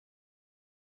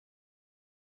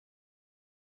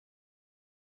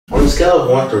scale of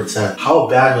 1 through 10, how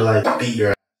bad will I beat your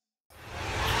ass?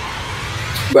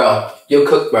 Bro, you'll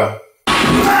cook, bro.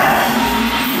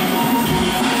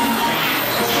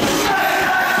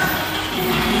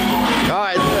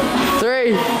 Alright,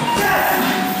 3,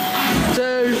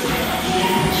 2,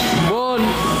 1,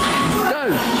 go!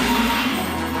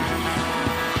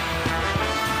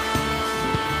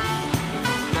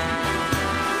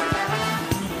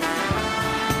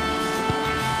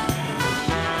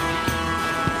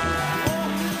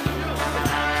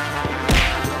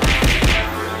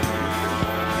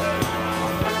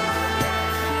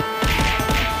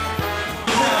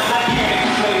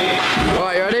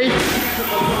 Alright, you ready?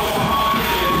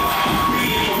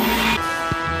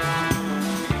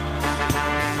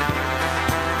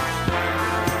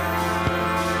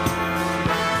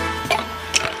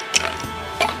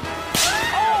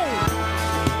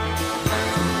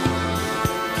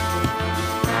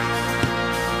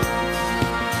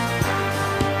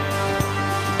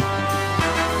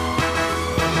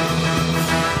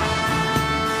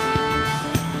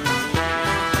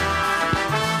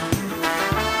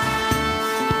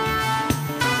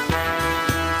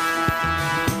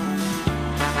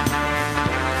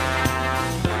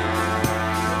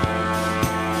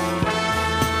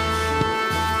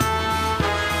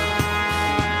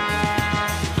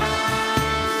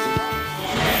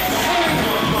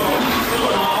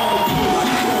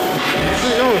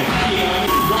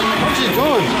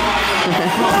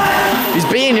 He's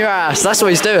beating your ass, that's what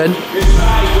he's doing. Go.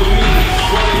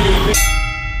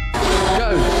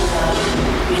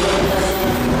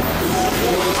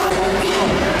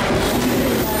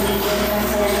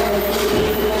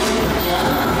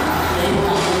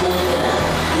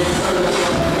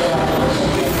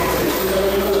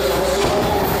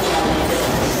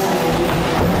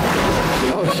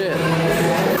 Oh shit.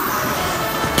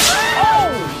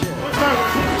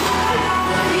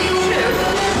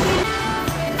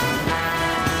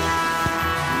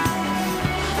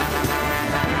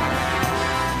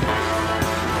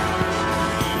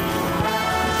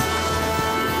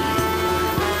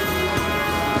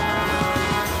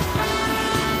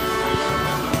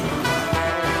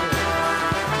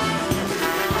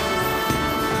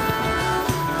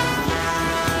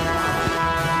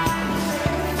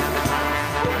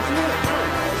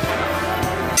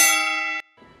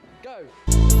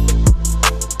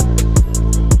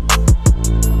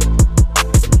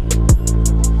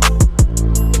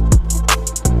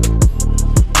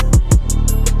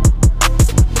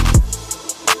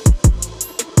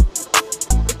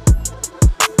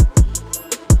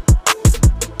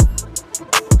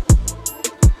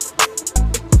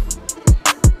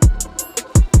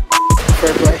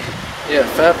 Fair play. Yeah,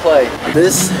 fair play.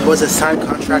 This was a signed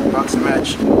contract boxing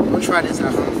match. Don't try this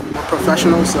at home. We're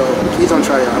professionals, so please don't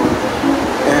try it at home.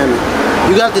 And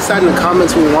you guys decide in the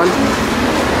comments who won.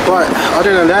 But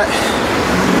other than that,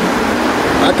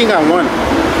 I think I won.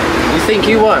 You think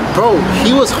you won? Bro,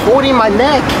 he was holding my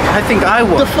neck. I think I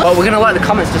won. Well, we're gonna let the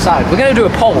comments decide. We're gonna do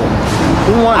a poll.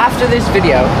 Who won? After this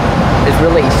video is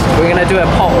released, we're gonna do a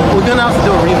poll. We're gonna have to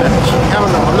do a rematch. Hell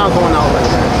no, I'm not going out like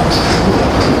that.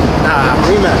 Nah.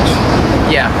 Rematch.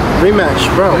 Yeah.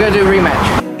 Rematch, bro. We're gonna do a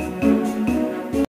rematch.